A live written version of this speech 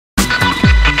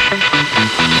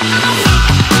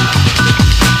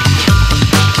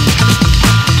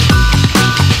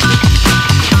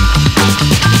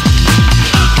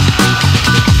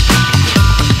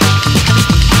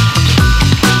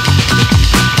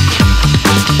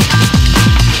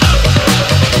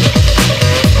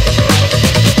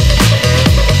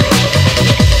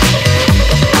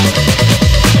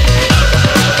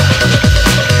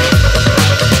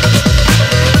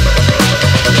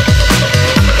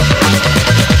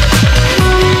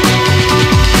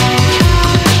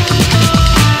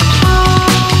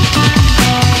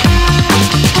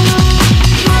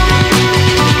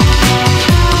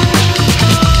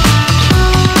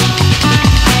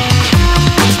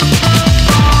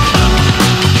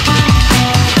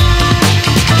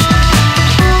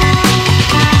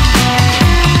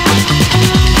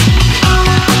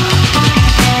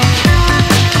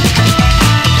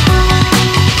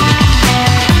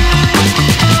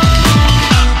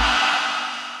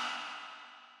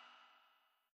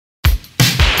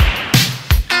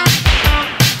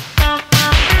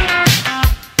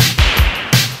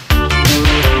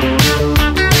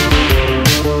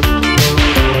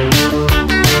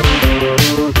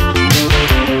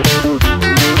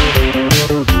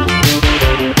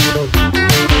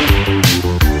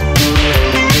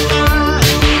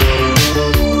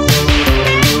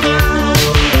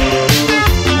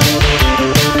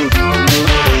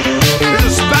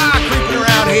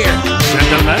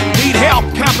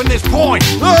this point!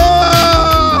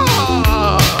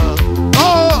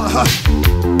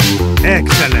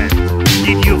 Excellent.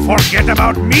 Did you forget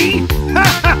about me?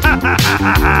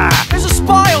 There's a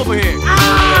spy over here!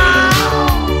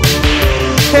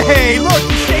 Hey, look,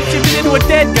 he shapeshifted into a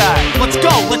dead guy! Let's go,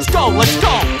 let's go, let's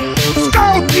go!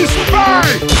 Scout the spy!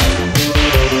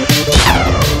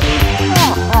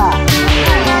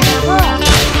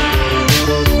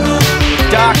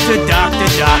 Doctor, doctor,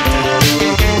 doctor.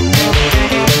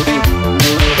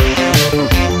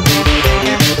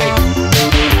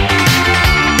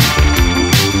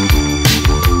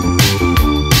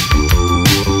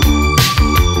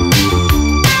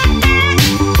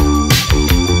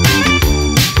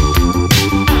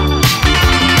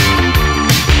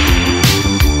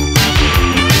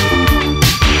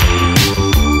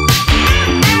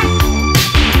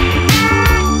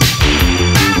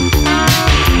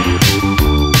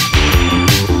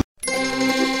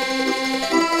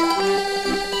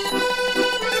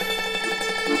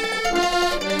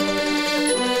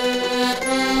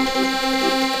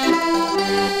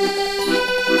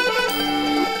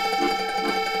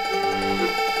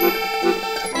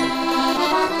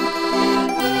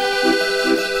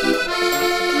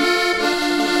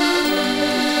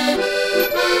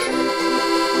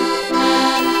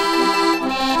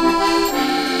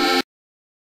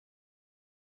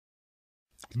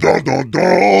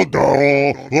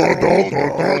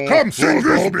 Come sing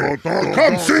with me.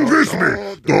 Come sing with me.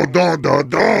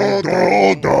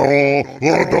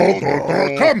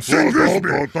 Come sing with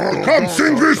me. Come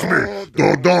sing with me.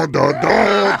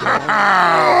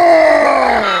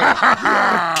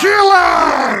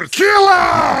 Killers!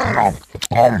 Killers!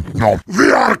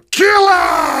 We are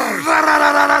killers!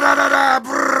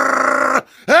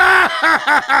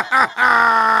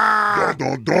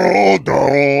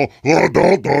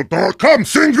 Come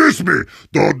sing with me.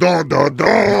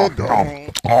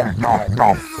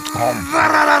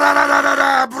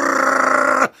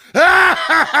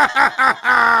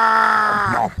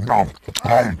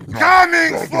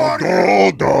 Coming for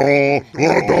you.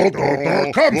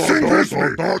 Come sing with me.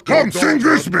 Come sing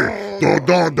with me.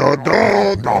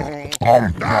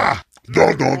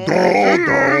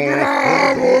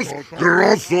 Bravos,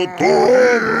 grosso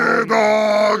toga,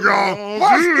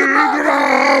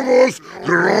 bravos,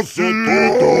 grosso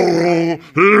toga,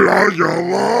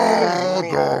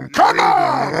 come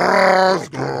on,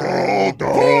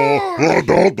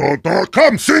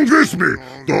 come sing with me,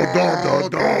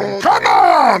 come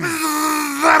on.